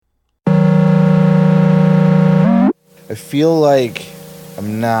I feel like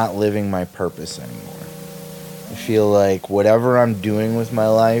I'm not living my purpose anymore. I feel like whatever I'm doing with my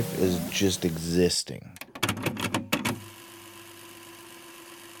life is just existing.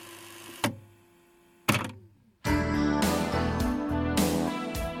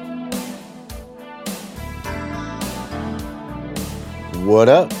 What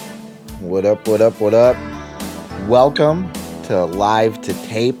up? What up, what up, what up? Welcome to Live to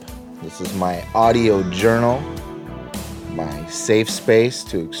Tape. This is my audio journal, my safe space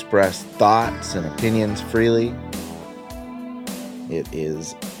to express thoughts and opinions freely. It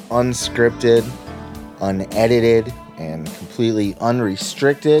is unscripted, unedited, and completely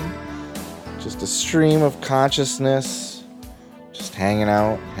unrestricted. Just a stream of consciousness, just hanging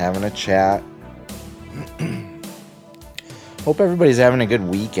out, having a chat. Hope everybody's having a good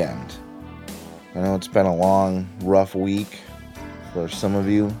weekend. I know it's been a long, rough week for some of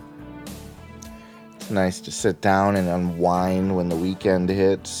you. It's nice to sit down and unwind when the weekend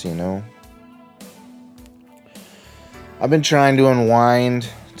hits, you know. I've been trying to unwind.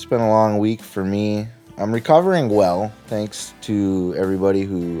 It's been a long week for me. I'm recovering well, thanks to everybody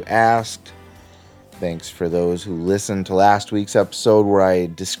who asked. Thanks for those who listened to last week's episode where I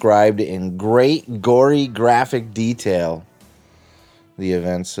described in great, gory, graphic detail the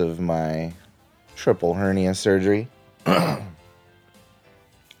events of my triple hernia surgery. It's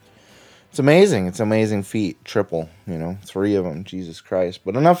amazing. It's an amazing feat. Triple, 3 of them. Jesus Christ.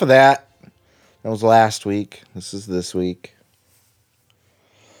 But enough of that. That was last week. This is this week.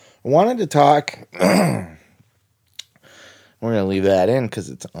 I wanted to talk. We're going to leave that in because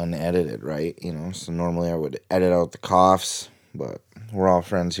it's unedited, right? So normally I would edit out the coughs, but we're all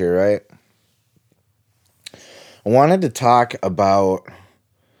friends here, right? I wanted to talk about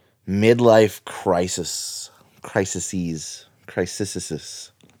midlife crises.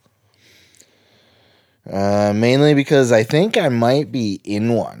 Mainly because I think I might be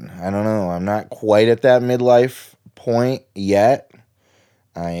in one. I don't know. I'm not quite at that midlife point yet.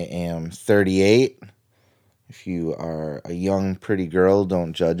 I am 38. If you are a young, pretty girl,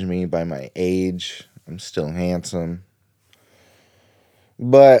 don't judge me by my age. I'm still handsome.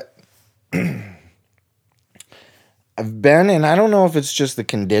 But I've been, and I don't know if it's just the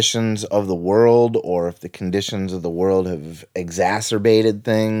conditions of the world or if the conditions of the world have exacerbated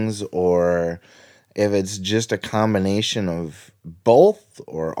things or if it's just a combination of both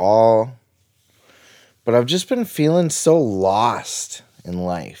or all. But I've just been feeling so lost in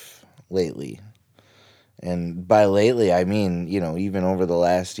life lately. And by lately, I mean, even over the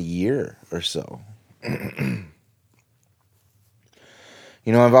last year or so.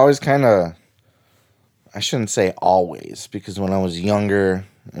 I've always I shouldn't say always, because when I was younger,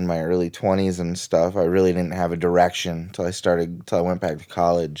 in my early 20s and stuff, I really didn't have a direction till I went back to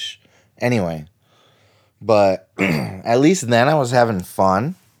college. Anyway, but at least then I was having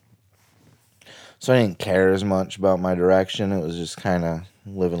fun. So I didn't care as much about my direction. It was just kind of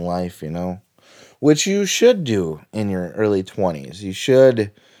living life, which you should do in your early 20s. You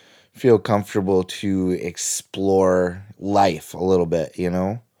should feel comfortable to explore life a little bit,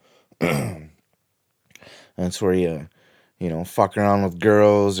 That's where you fuck around with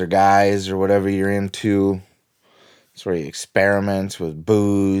girls or guys or whatever you're into. It's where you experiment with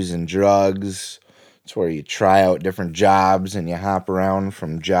booze and drugs. It's where you try out different jobs and you hop around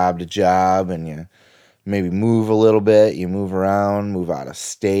from job to job and you maybe move a little bit. You move around, move out of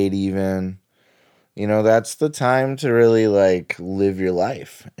state even. That's the time to really live your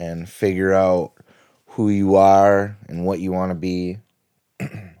life and figure out who you are and what you want to be.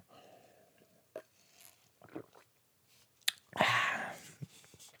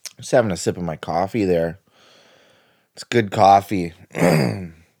 Just having a sip of my coffee there. It's good coffee.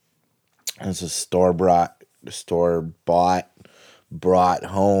 It's a store-bought, brought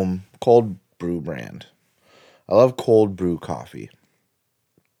home cold brew brand. I love cold brew coffee.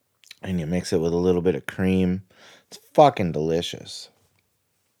 And you mix it with a little bit of cream. It's fucking delicious.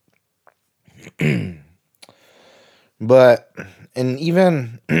 But, and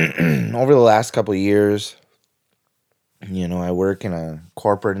even over the last couple of years, I work in a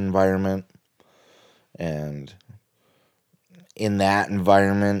corporate environment, and in that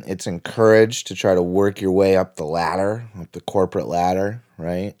environment, it's encouraged to try to work your way up the ladder, up the corporate ladder,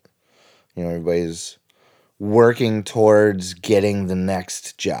 right? Everybody's working towards getting the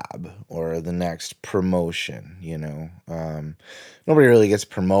next job or the next promotion, Nobody really gets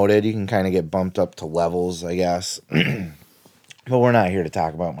promoted. You can kind of get bumped up to levels, I guess. But we're not here to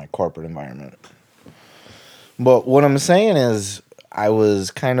talk about my corporate environment. But what I'm saying is I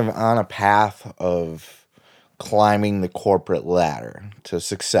was kind of on a path of climbing the corporate ladder to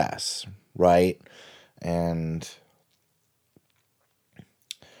success, right? And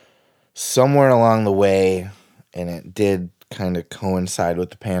somewhere along the way, and it did kind of coincide with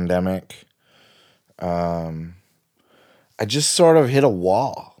the pandemic, I just sort of hit a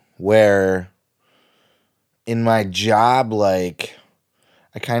wall where in my job, like,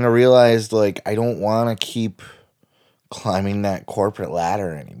 I kind of realized, like, I don't want to keep climbing that corporate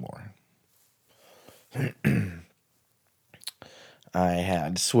ladder anymore. I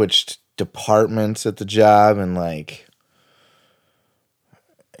had switched departments at the job and, like,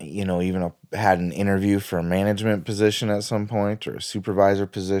 even had an interview for a management position at some point or a supervisor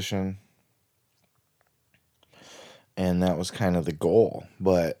position. And that was kind of the goal.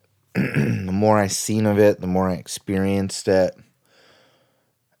 But the more I seen of it, the more I experienced it,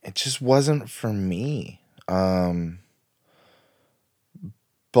 it just wasn't for me.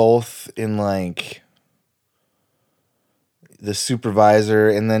 Both in, like, the supervisor,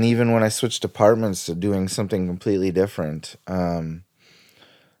 and then even when I switched departments to doing something completely different,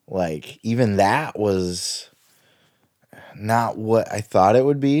 like, even that was not what I thought it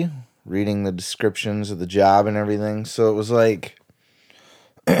would be, reading the descriptions of the job and everything. So it was like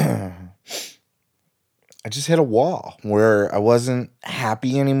I just hit a wall where I wasn't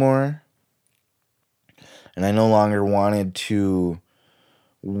happy anymore, and I no longer wanted to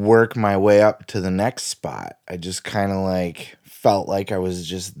work my way up to the next spot. I just kind of, like, felt like I was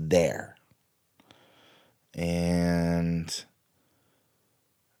just there. And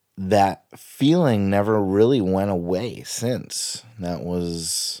that feeling never really went away since. That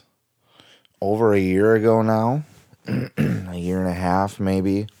was over a year ago now, a year and a half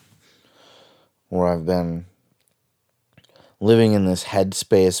maybe, where I've been living in this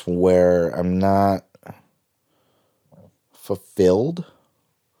headspace where I'm not fulfilled,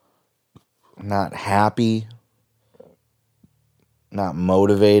 not happy, not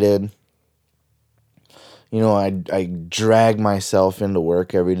motivated. I drag myself into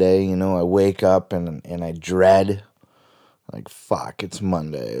work every day. I wake up and I dread, like, fuck, it's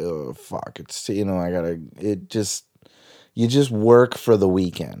Monday. Oh, fuck, you just work for the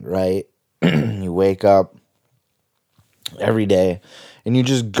weekend, right? You wake up every day and you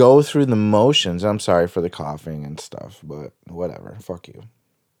just go through the motions. I'm sorry for the coughing and stuff, but whatever, fuck you.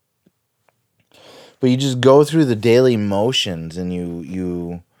 But you just go through the daily motions and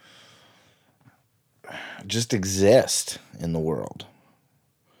you just exist in the world.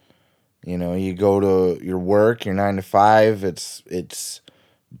 You go to your work, your 9 to 5. It's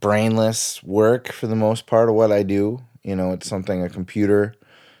brainless work for the most part of what I do. It's something a computer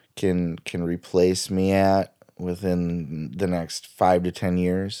can replace me at within the next 5 to 10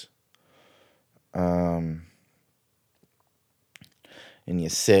 years. And you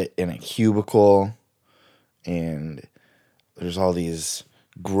sit in a cubicle, and there's all these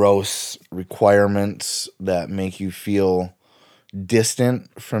gross requirements that make you feel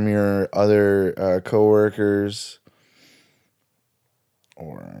distant from your other coworkers,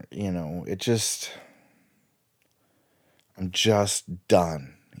 or I'm just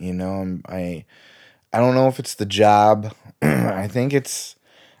done. I don't know if it's the job. I think it's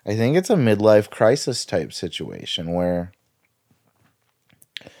a midlife crisis type situation where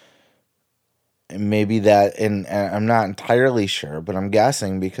maybe that, and I'm not entirely sure, but I'm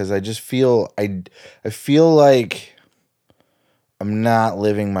guessing because I just feel I feel like I'm not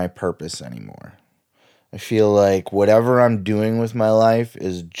living my purpose anymore. I feel like whatever I'm doing with my life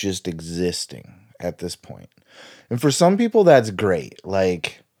is just existing at this point. And for some people that's great.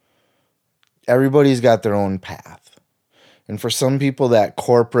 Like, everybody's got their own path. And for some people, that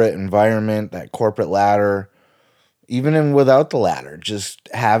corporate environment, that corporate ladder, even without the ladder, just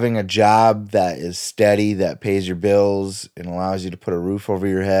having a job that is steady, that pays your bills and allows you to put a roof over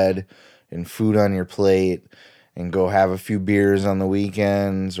your head and food on your plate and go have a few beers on the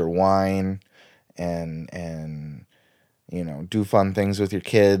weekends or wine and do fun things with your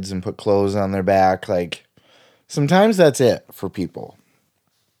kids and put clothes on their back. Like, sometimes that's it for people.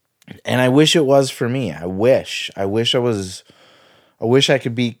 And I wish it was for me. I wish I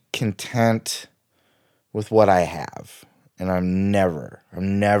could be content with what I have. And I'm never,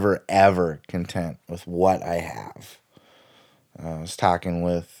 ever content with what I have. I was talking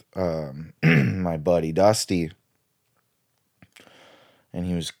with my buddy Dusty, and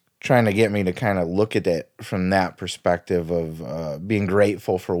he was trying to get me to kind of look at it from that perspective of being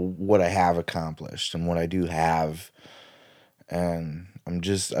grateful for what I have accomplished and what I do have. And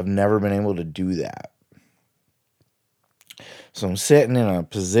I've never been able to do that. So I'm sitting in a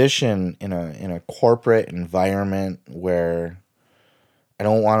position in a corporate environment where I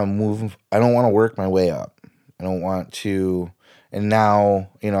don't want to move. I don't want to work my way up. I don't want to. And now,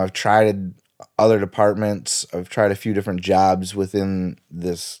 I've tried other departments. I've tried a few different jobs within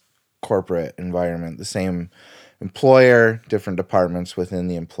this corporate environment, the same employer, different departments within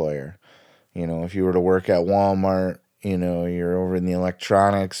the employer. You know, if you were to work at Walmart, you know, you're over in the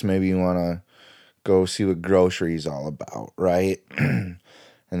electronics, maybe you want to go see what groceries all about, right? And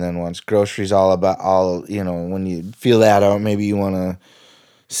then once groceries you know, when you feel that out, maybe you want to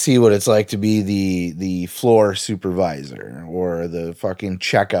see what it's like to be the floor supervisor or the fucking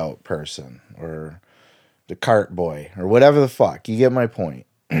checkout person or the cart boy or whatever the fuck. You get my point.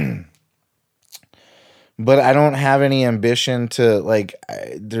 But I don't have any ambition to like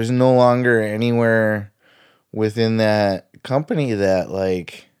there's no longer anywhere within that company that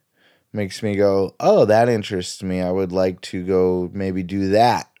like makes me go, "Oh, that interests me. I would like to go maybe do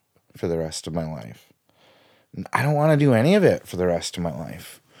that for the rest of my life." I don't want to do any of it for the rest of my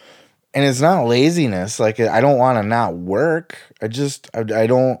life. And it's not laziness. Like, I don't want to not work. I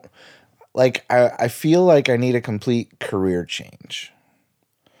don't, like, I feel like I need a complete career change.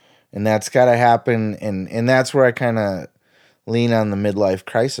 And that's got to happen. And that's where I kind of lean on the midlife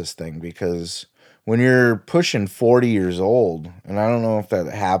crisis thing, because when you're pushing 40 years old, and I don't know if that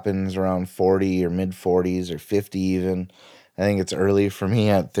happens around 40 or mid 40s or 50 even. I think it's early for me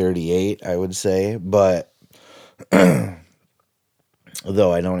at 38, I would say. But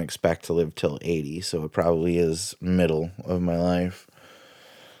though I don't expect to live till 80, so it probably is middle of my life.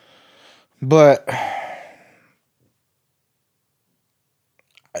 But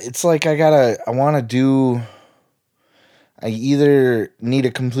it's like I either need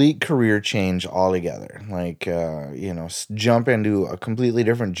a complete career change altogether, like, you know, jump into a completely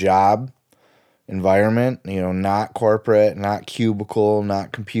different job environment, you know, not corporate, not cubicle,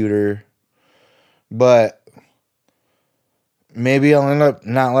 not computer, but maybe I'll end up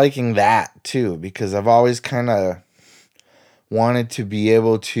not liking that too, because I've always kind of wanted to be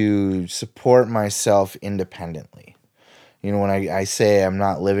able to support myself independently. You know, when I say I'm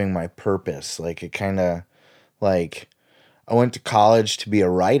not living my purpose, like it kind of like I went to college to be a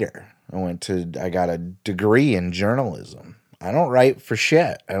writer. I got a degree in journalism. I don't write for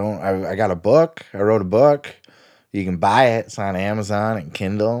shit. I got a book. I wrote a book. You can buy it. It's on Amazon and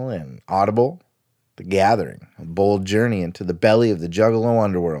Kindle and Audible. The Gathering, a bold journey into the belly of the Juggalo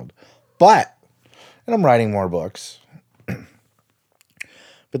underworld. And I'm writing more books.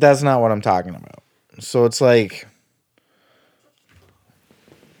 But that's not what I'm talking about. So it's like,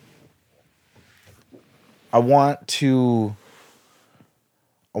 I want to,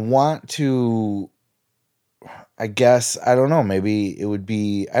 I guess, I don't know, maybe it would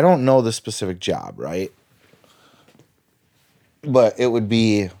be, I don't know the specific job, right? But it would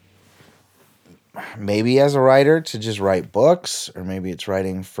be maybe as a writer to just write books, or maybe it's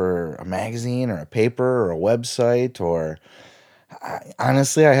writing for a magazine or a paper or a website, or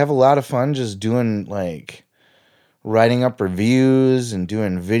honestly, I have a lot of fun just doing like writing up reviews and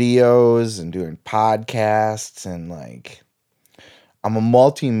doing videos and doing podcasts, and like I'm a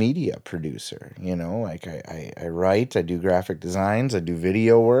multimedia producer, you know, like I write, I do graphic designs, I do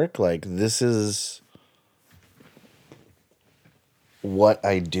video work. Like, this is what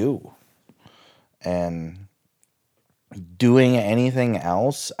I do. And doing anything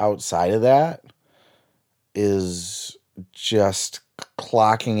else outside of that is just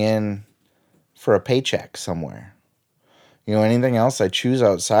clocking in for a paycheck somewhere. You know, anything else I choose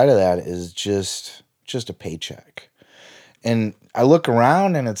outside of that is just a paycheck. And I look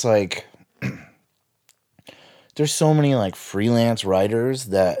around and it's like there's so many like freelance writers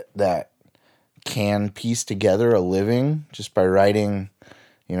that can piece together a living just by writing,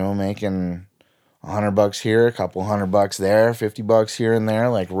 you know, making $100 here, a couple $100 there, $50 here and there,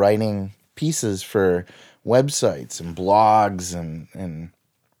 like writing pieces for websites and blogs and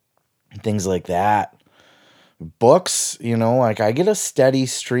things like that. Books, you know, like I get a steady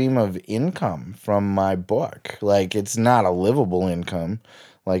stream of income from my book. Like, it's not a livable income.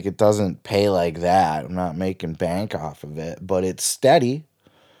 Like, it doesn't pay like that. I'm not making bank off of it, but it's steady.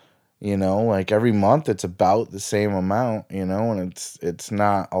 You know, like every month it's about the same amount, you know, and it's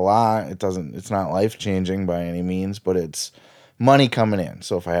not a lot. It's not life-changing by any means, but it's money coming in.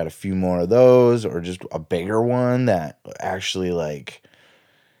 So if I had a few more of those, or just a bigger one that actually like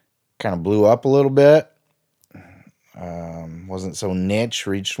kind of blew up a little bit, wasn't so niche,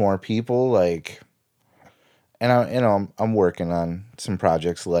 reached more people, like, and I'm working on some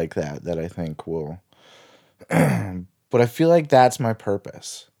projects like that I think will but I feel like that's my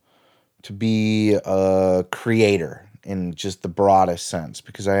purpose, to be a creator in just the broadest sense,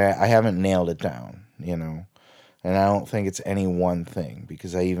 because I haven't nailed it down, you know. And I don't think it's any one thing,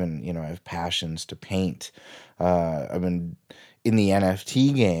 because I even, you know, I have passions to paint. I've been in the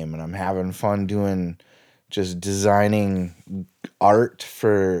NFT game, and I'm having fun doing just designing art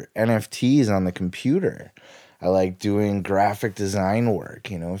for NFTs on the computer. I like doing graphic design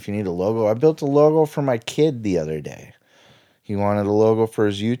work. If you need a logo, I built a logo for my kid the other day. He wanted a logo for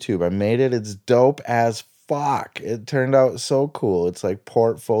his YouTube. I made it. It's dope as fuck. It turned out so cool. It's like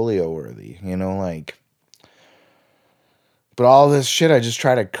portfolio worthy, but all this shit, I just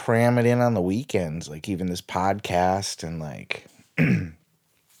try to cram it in on the weekends, like even this podcast, and like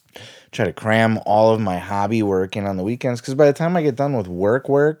try to cram all of my hobby work in on the weekends. Because by the time I get done with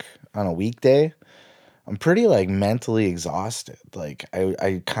work on a weekday, I'm pretty like mentally exhausted. Like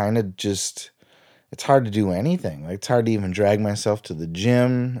I kind of just, it's hard to do anything. Like it's hard to even drag myself to the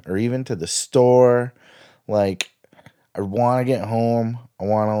gym or even to the store. Like I want to get home. I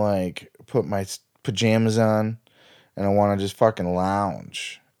want to like put my pajamas on and I want to just fucking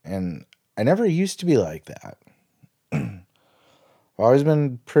lounge. And I never used to be like that. I've always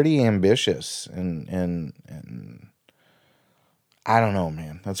been pretty ambitious and I don't know,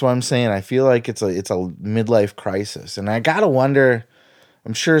 man. That's what I'm saying. I feel like it's a midlife crisis. And I got to wonder,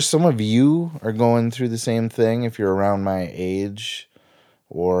 I'm sure some of you are going through the same thing if you're around my age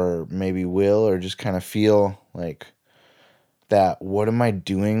or maybe will or just kind of feel like that what am I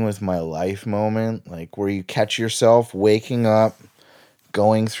doing with my life moment, like where you catch yourself waking up,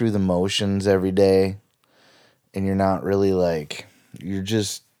 going through the motions every day, and you're not really like, you're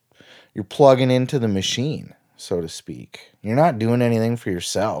plugging into the machine, so to speak. You're not doing anything for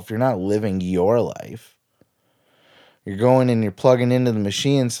yourself. You're not living your life. You're going and you're plugging into the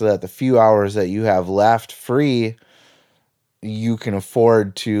machine so that the few hours that you have left free, you can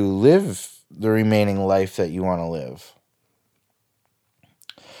afford to live the remaining life that you want to live.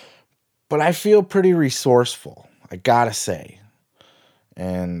 But I feel pretty resourceful, I gotta say.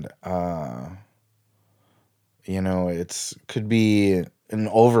 And, it's could be an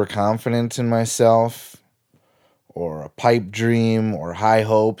overconfidence in myself or a pipe dream or high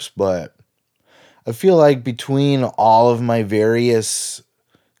hopes, but I feel like between all of my various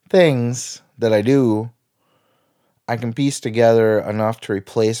things that I do, I can piece together enough to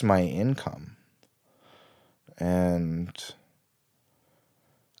replace my income. And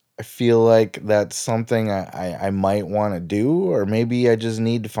I feel like that's something I might want to do, or maybe I just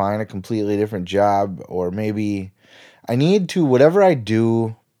need to find a completely different job, or maybe I need to, whatever I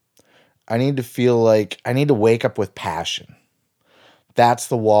do, I need to feel like I need to wake up with passion. That's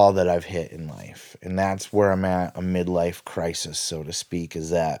the wall that I've hit in life. And that's where I'm at, a midlife crisis, so to speak,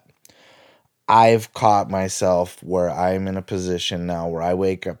 is that I've caught myself where I'm in a position now where I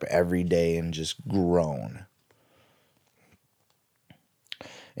wake up every day and just groan.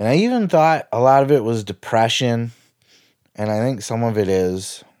 And I even thought a lot of it was depression. And I think some of it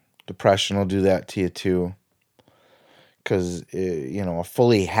is. Depression will do that to you too. Because, a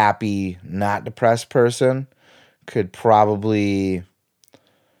fully happy, not depressed person could probably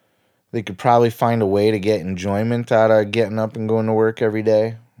find a way to get enjoyment out of getting up and going to work every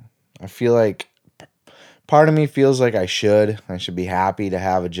day. I feel like part of me feels like I should be happy to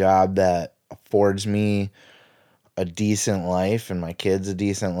have a job that affords me a decent life and my kids a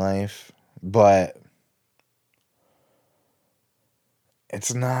decent life, but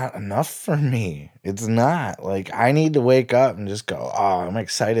it's not enough for me. It's not. Like, I need to wake up and just go, oh, I'm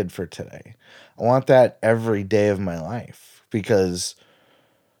excited for today. I want that every day of my life because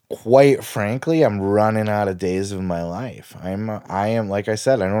quite frankly, I'm running out of days of my life. I am like I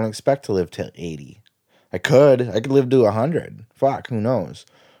said, I don't expect to live till 80. I could live to 100. Fuck, who knows?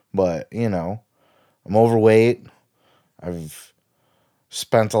 But, I'm overweight. I've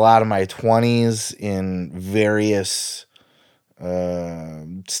spent a lot of my 20s in various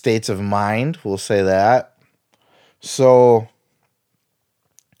states of mind, we'll say that. So,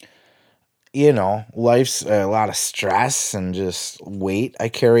 life's a lot of stress and just weight I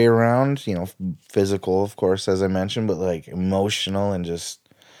carry around, physical, of course, as I mentioned, but like emotional and just,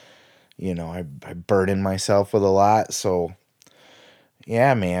 I burden myself with a lot. So,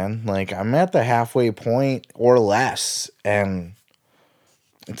 yeah, man, like I'm at the halfway point or less. And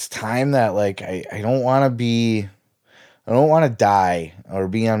it's time that like I don't want to be, I don't want to die or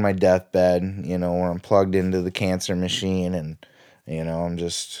be on my deathbed, where I'm plugged into the cancer machine and, I'm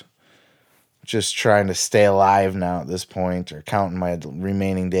just trying to stay alive now at this point, or counting my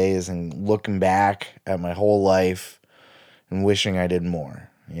remaining days and looking back at my whole life and wishing I did more,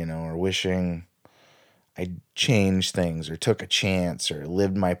 or wishing I changed things or took a chance or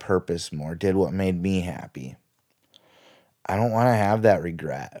lived my purpose more, did what made me happy. I don't want to have that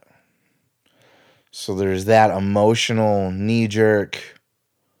regret. So there's that emotional knee-jerk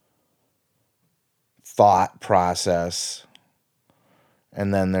thought process.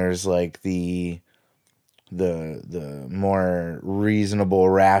 And then there's like the the more reasonable,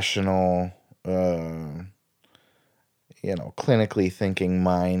 rational, clinically thinking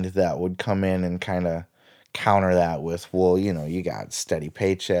mind that would come in and kind of counter that with, well, you got steady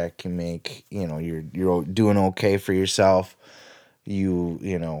paycheck, you make, you're doing okay for yourself.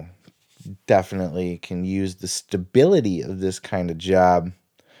 You definitely can use the stability of this kind of job,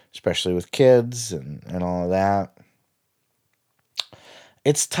 especially with kids and all of that.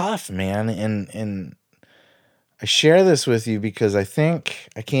 It's tough, man, and I share this with you because I think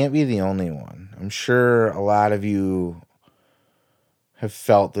I can't be the only one. I'm sure a lot of you have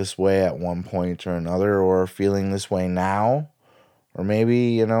felt this way at one point or another, or feeling this way now, or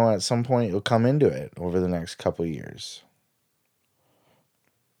maybe, at some point you'll come into it over the next couple years.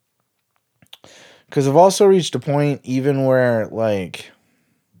 Because I've also reached a point even where, like,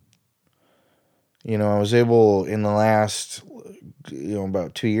 I was able in the last,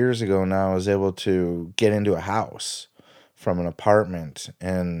 about 2 years ago now, I was able to get into a house from an apartment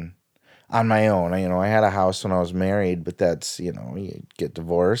and on my own. I had a house when I was married, but that's, you get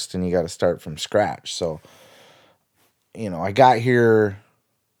divorced and you got to start from scratch. So, I got here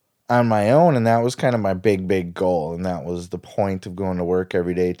on my own, and that was kind of my big goal. And that was the point of going to work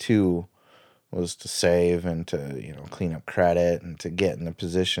every day too, was to save and to, clean up credit and to get in a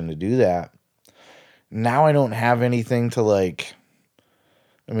position to do that. Now I don't have anything to, like,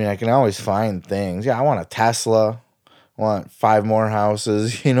 I can always find things. Yeah, I want a Tesla. I want 5 more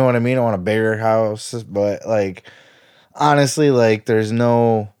houses. You know what I mean? I want a bigger house. But, like, honestly, like, there's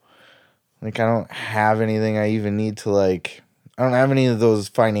no, like, I don't have anything I even need to, like, I don't have any of those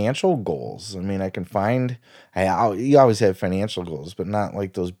financial goals. I can find, you always have financial goals, but not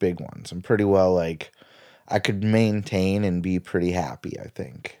like those big ones. I'm pretty well, like, I could maintain and be pretty happy, I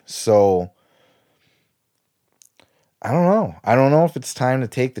think. So, I don't know. I don't know if it's time to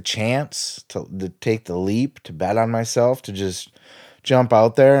take the chance, to take the leap, to bet on myself, to just jump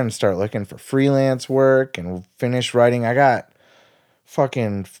out there and start looking for freelance work and finish writing. I got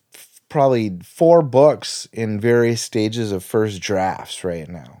fucking probably 4 books in various stages of first drafts right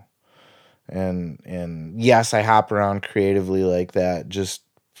now. And yes, I hop around creatively like that just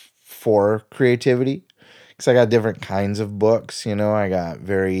for creativity. Because I got different kinds of books, I got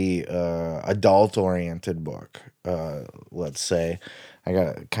very adult oriented book, let's say. I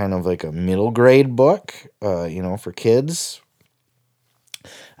got kind of like a middle grade book, for kids.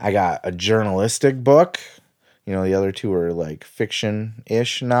 I got a journalistic book. The other 2 are like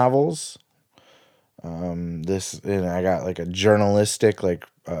fiction-ish novels. And I got like a journalistic, like,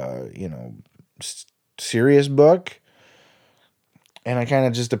 serious book. And I kind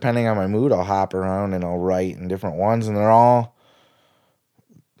of just, depending on my mood, I'll hop around and I'll write in different ones, and they're all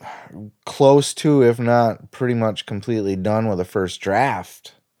close to, if not pretty much completely done with a first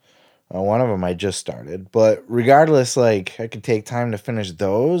draft. One of them I just started, but regardless, like, I could take time to finish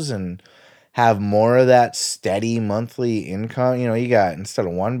those and have more of that steady monthly income. You got, instead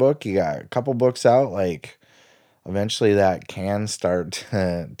of 1 book, you got a couple books out. Like, eventually that can start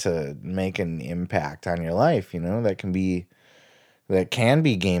to make an impact on your life. That can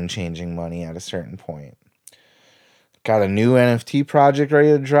be game-changing money at a certain point. Got a new NFT project ready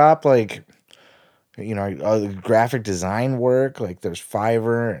to drop, like, graphic design work, like there's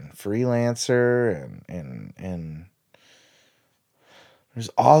Fiverr and Freelancer and there's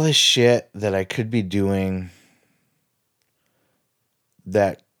all this shit that I could be doing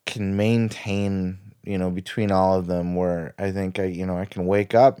that can maintain, between all of them, where I think I can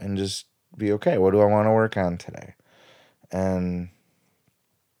wake up and just be okay. What do I want to work on today? And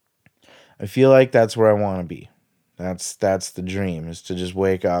I feel like that's where I want to be. That's the dream, is to just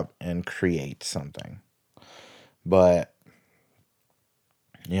wake up and create something. But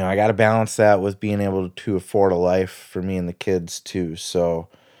I got to balance that with being able to afford a life for me and the kids too. So,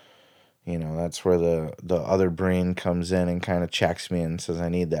 that's where the other brain comes in and kind of checks me and says I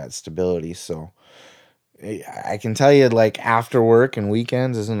need that stability. So I can tell you, like, after work and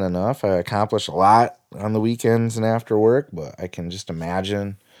weekends isn't enough. I accomplish a lot on the weekends and after work, but I can just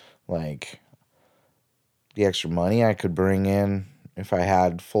imagine, like, the extra money I could bring in if I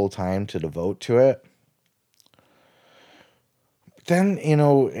had full time to devote to it. Then,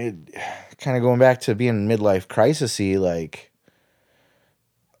 it kind of going back to being midlife crisis-y, like,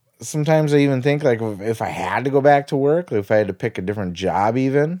 sometimes I even think, like, if I had to go back to work, if I had to pick a different job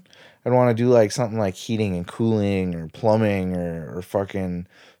even, I'd want to do, like, something like heating and cooling or plumbing or fucking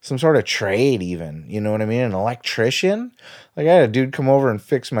some sort of trade even. You know what I mean? An electrician? Like, I had a dude come over and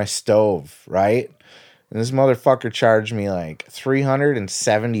fix my stove, right? And this motherfucker charged me like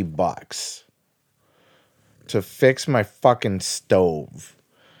 $370 to fix my fucking stove.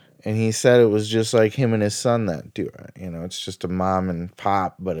 And he said it was just like him and his son that do it. It's just a mom and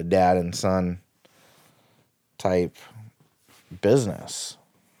pop, but a dad and son type business.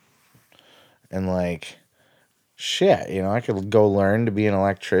 And like, shit, I could go learn to be an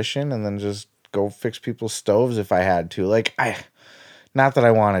electrician and then just go fix people's stoves if I had to. Like, not that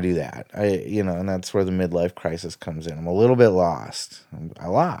I want to do that. And that's where the midlife crisis comes in. I'm a little bit lost.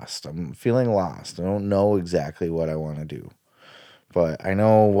 I'm feeling lost. I don't know exactly what I want to do. But I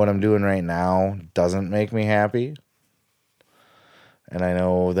know what I'm doing right now doesn't make me happy. And I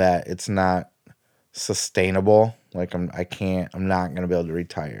know that it's not sustainable. Like I'm not going to be able to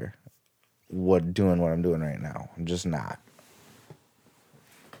retire doing what I'm doing right now. I'm just not.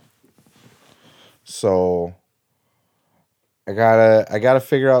 So I gotta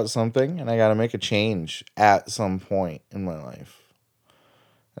figure out something, and I gotta make a change at some point in my life.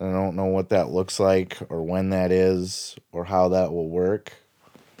 And I don't know what that looks like or when that is or how that will work.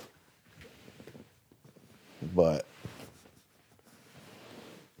 But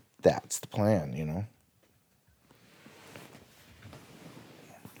that's the plan.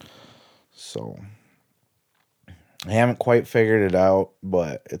 So I haven't quite figured it out,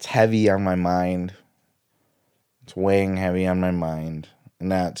 but it's heavy on my mind. It's weighing heavy on my mind.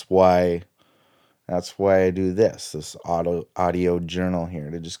 And that's why I do this audio journal here,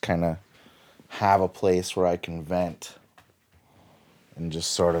 to just kind of have a place where I can vent and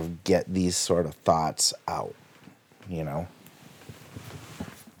just sort of get these sort of thoughts out.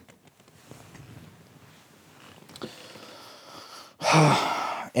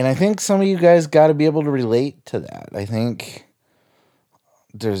 And I think some of you guys got to be able to relate to that. I think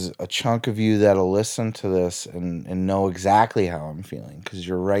there's a chunk of you that'll listen to this and know exactly how I'm feeling, because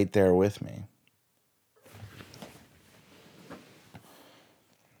you're right there with me.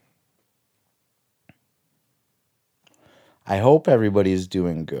 I hope everybody's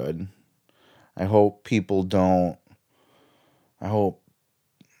doing good. I hope people don't. I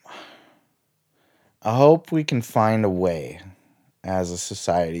hope we can find a way as a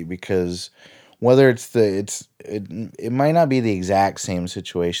society, because whether it might not be the exact same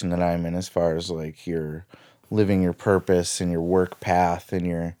situation that I'm in, as far as like you're living your purpose and your work path and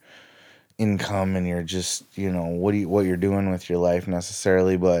your income and your just what you're doing with your life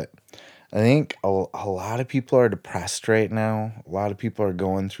necessarily, but I think a lot of people are depressed right now. A lot of people are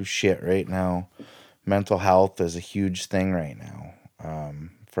going through shit right now. Mental health is a huge thing right now,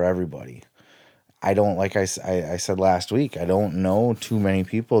 for everybody. I don't, like I said last week, I don't know too many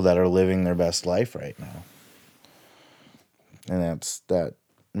people that are living their best life right now. And that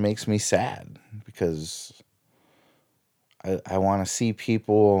makes me sad, because I want to see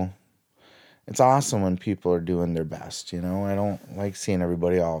people. It's awesome when people are doing their best. I don't like seeing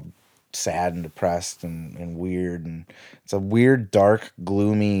everybody all sad and depressed and weird. And it's a weird, dark,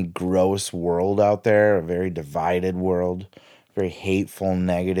 gloomy, gross world out there, a very divided world, very hateful,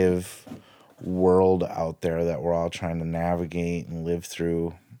 negative world out there that we're all trying to navigate and live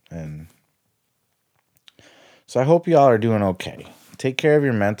through. And so I hope y'all are doing okay. Take care of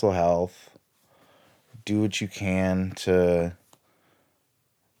your mental health. Do what you can to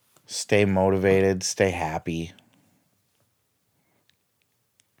stay motivated, stay happy,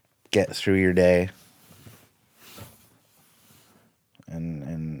 get through your day,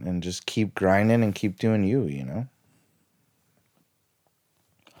 and just keep grinding and keep doing you.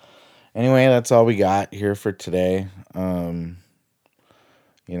 Anyway, that's all we got here for today.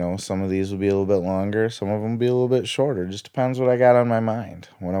 Some of these will be a little bit longer, some of them will be a little bit shorter. Just depends what I got on my mind,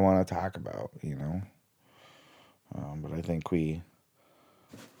 what I want to talk about. But I think we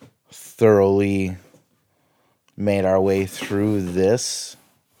thoroughly made our way through this.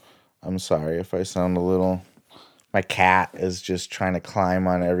 I'm sorry if I sound a little. My cat is just trying to climb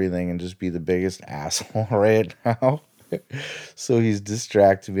on everything and just be the biggest asshole right now. So he's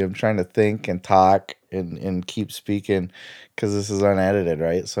distracted me. I'm trying to think and talk and keep speaking, because this is unedited,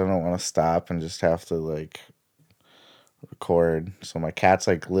 right? So I don't want to stop and just have to like record. So my cat's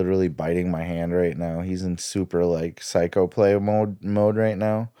like literally biting my hand right now. He's in super like psycho play mode right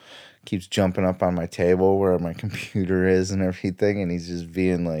now. Keeps jumping up on my table where my computer is and everything, and he's just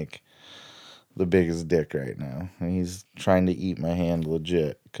being like the biggest dick right now. And he's trying to eat my hand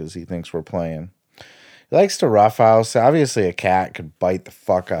legit because he thinks we're playing. He likes to roughhouse. Obviously, a cat could bite the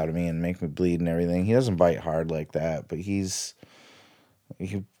fuck out of me and make me bleed and everything. He doesn't bite hard like that, but he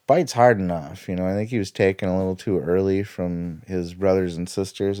bites hard enough. I think he was taken a little too early from his brothers and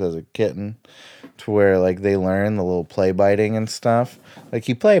sisters as a kitten, to where like they learn the little play biting and stuff. Like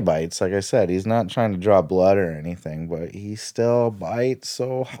he play bites, like I said, he's not trying to draw blood or anything, but he still bites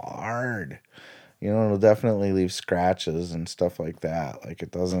so hard. It'll definitely leave scratches and stuff like that. Like,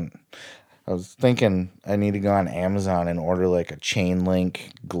 it doesn't. I was thinking I need to go on Amazon and order like a chain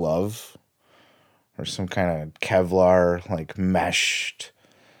link glove or some kind of Kevlar, like meshed,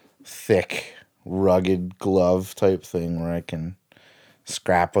 thick, rugged glove type thing where I can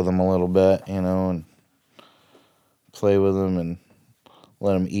scrap with them a little bit, and play with them and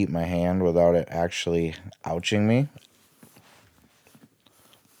let them eat my hand without it actually ouching me.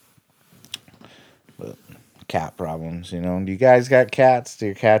 But cat problems, Do you guys got cats? Do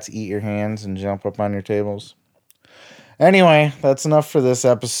your cats eat your hands and jump up on your tables? Anyway, that's enough for this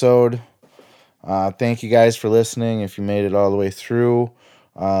episode. Thank you guys for listening. If you made it all the way through,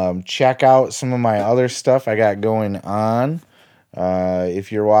 check out some of my other stuff I got going on.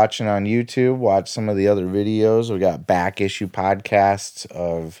 If you're watching on YouTube, watch some of the other videos. We got back issue podcasts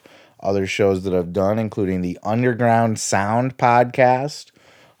of other shows that I've done, including the Underground Sound podcast.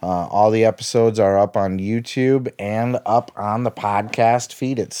 All the episodes are up on YouTube and up on the podcast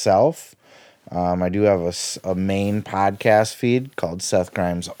feed itself. I do have a main podcast feed called Seth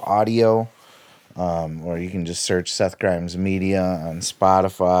Grimes Audio, or you can just search Seth Grimes Media on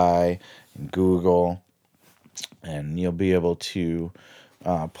Spotify and Google, and you'll be able to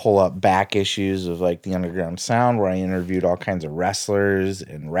pull up back issues of like the Underground Sound, where I interviewed all kinds of wrestlers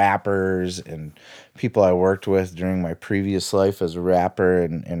and rappers and people I worked with during my previous life as a rapper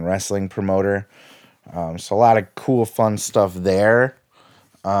and wrestling promoter. So a lot of cool, fun stuff there.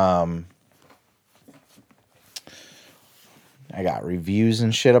 I got reviews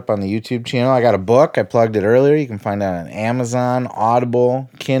and shit up on the YouTube channel. I got a book. I plugged it earlier. You can find it on Amazon, Audible,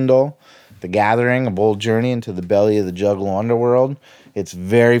 Kindle. The Gathering, A Bold Journey into the Belly of the Juggalo Underworld. It's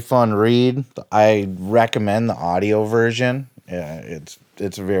very fun read. I recommend the audio version. It's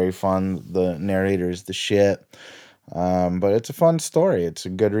very fun. The narrator's the shit. But it's a fun story. It's a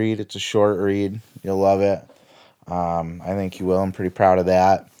good read. It's a short read. You'll love it. I think you will. I'm pretty proud of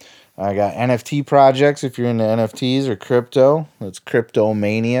that. I got NFT projects if you're into NFTs or crypto. It's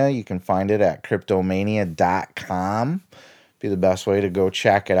Cryptomania. You can find it at cryptomania.com. Be the best way to go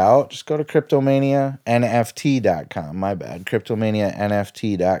check it out. Just go to cryptomanianft.com. My bad.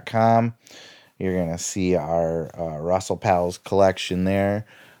 Cryptomanianft.com. You're going to see our Russell Pals collection there.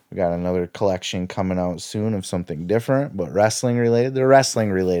 We got another collection coming out soon of something different, but wrestling related. They're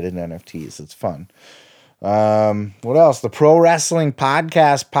wrestling related NFTs. It's fun. What else? The Pro Wrestling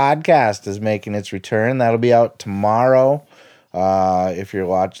Podcast is making its return. That'll be out tomorrow. If you're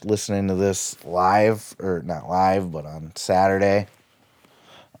listening to this live, or not live, but on Saturday.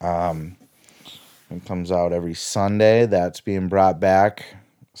 It comes out every Sunday. That's being brought back.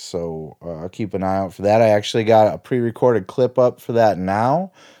 So keep an eye out for that. I actually got a pre-recorded clip up for that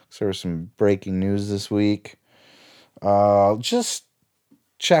now. So there's some breaking news this week. Just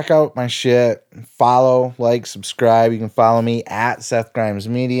check out my shit. Follow, like, subscribe. You can follow me at Seth Grimes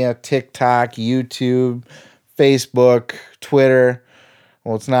Media, TikTok, YouTube, Facebook, Twitter.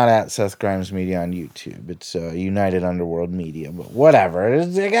 Well, it's not at Seth Grimes Media on YouTube. It's United Underworld Media, but whatever.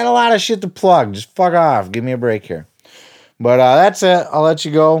 I got a lot of shit to plug. Just fuck off. Give me a break here. But that's it. I'll let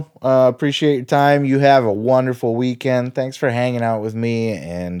you go. Appreciate your time. You have a wonderful weekend. Thanks for hanging out with me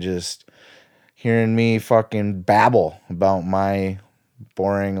and just hearing me fucking babble about my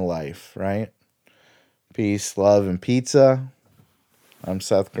boring life, right? Peace, love, and pizza. I'm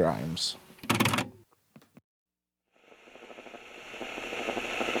Seth Grimes.